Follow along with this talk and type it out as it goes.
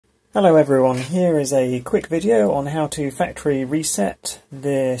Hello everyone, here is a quick video on how to factory reset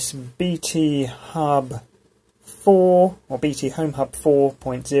this BT Hub 4 or BT Home Hub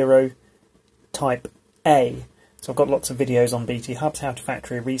 4.0 Type A. So I've got lots of videos on BT Hubs, how to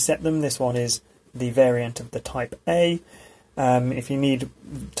factory reset them. This one is the variant of the Type A. If you need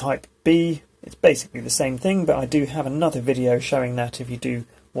Type B, it's basically the same thing, but I do have another video showing that if you do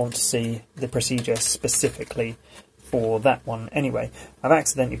want to see the procedure specifically for that one. Anyway, I've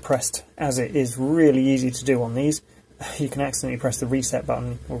accidentally pressed, as it is really easy to do on these, you can accidentally press the reset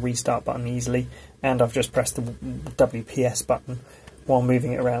button or restart button easily, and I've just pressed the WPS button while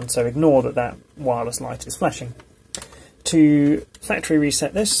moving it around, so ignore that wireless light is flashing. To factory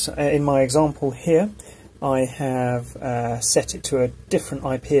reset this, in my example here, I have set it to a different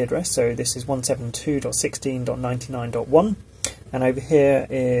IP address, so this is 172.16.99.1, and over here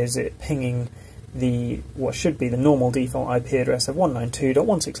is it pinging what should be the normal default IP address of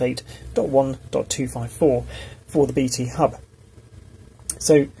 192.168.1.254 for the BT Hub.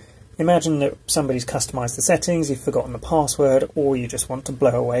 So imagine that somebody's customized the settings, you've forgotten the password, or you just want to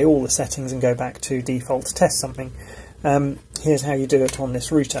blow away all the settings and go back to default to test something. Here's how you do it on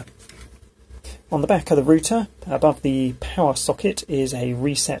this router. On the back of the router, above the power socket, is a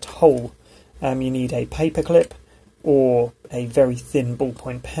reset hole. You need a paperclip or a very thin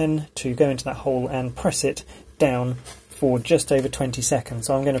ballpoint pen to go into that hole and press it down for just over 20 seconds.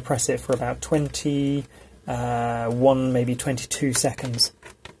 So I'm going to press it for about 21, maybe 22 seconds.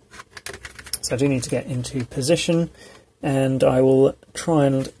 So I do need to get into position, and I will try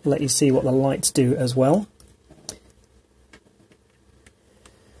and let you see what the lights do as well.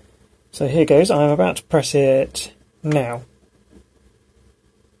 So here goes, I'm about to press it now.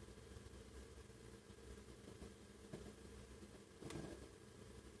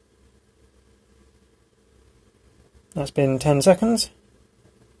 That's been 10 seconds.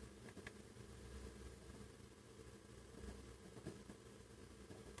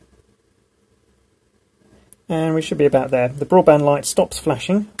 And we should be about there. The broadband light stops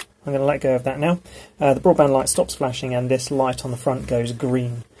flashing. I'm going to let go of that now. The broadband light stops flashing and this light on the front goes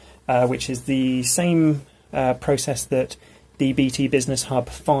green, which is the same process that the BT Business Hub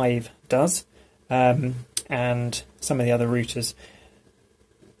 5 does, and some of the other routers.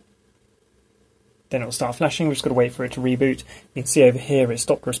 Then it will start flashing. We've just got to wait for it to reboot. You can see over here it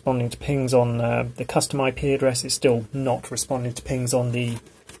stopped responding to pings on the custom IP address. It's still not responding to pings on the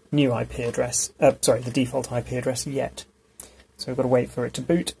new IP address, the default IP address yet. So we've got to wait for it to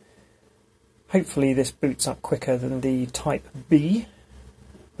boot. Hopefully this boots up quicker than the Type B,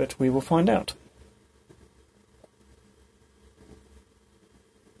 but we will find out.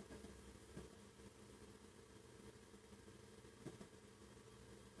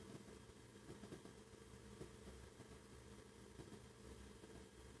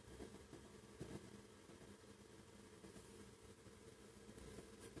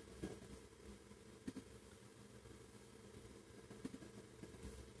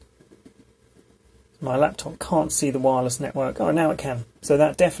 My laptop can't see the wireless network. Oh, now it can. So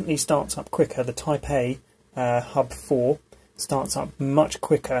that definitely starts up quicker. The Type A Hub 4 starts up much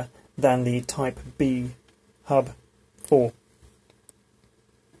quicker than the Type B Hub 4.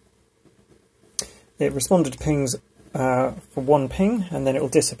 It responded to pings for one ping, and then it will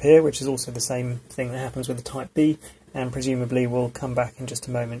disappear, which is also the same thing that happens with the Type B, and presumably will come back in just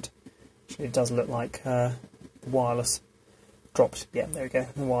a moment. Actually, it does look like the wireless dropped. Yeah, there we go.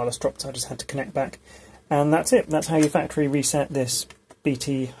 The wireless dropped, so I just had to connect back. And that's it. That's how you factory reset this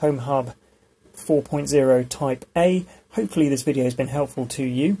BT Home Hub 4.0 Type A. Hopefully this video has been helpful to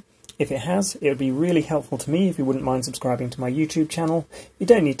you. If it has, it would be really helpful to me if you wouldn't mind subscribing to my YouTube channel. You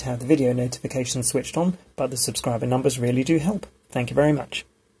don't need to have the video notifications switched on, but the subscriber numbers really do help. Thank you very much.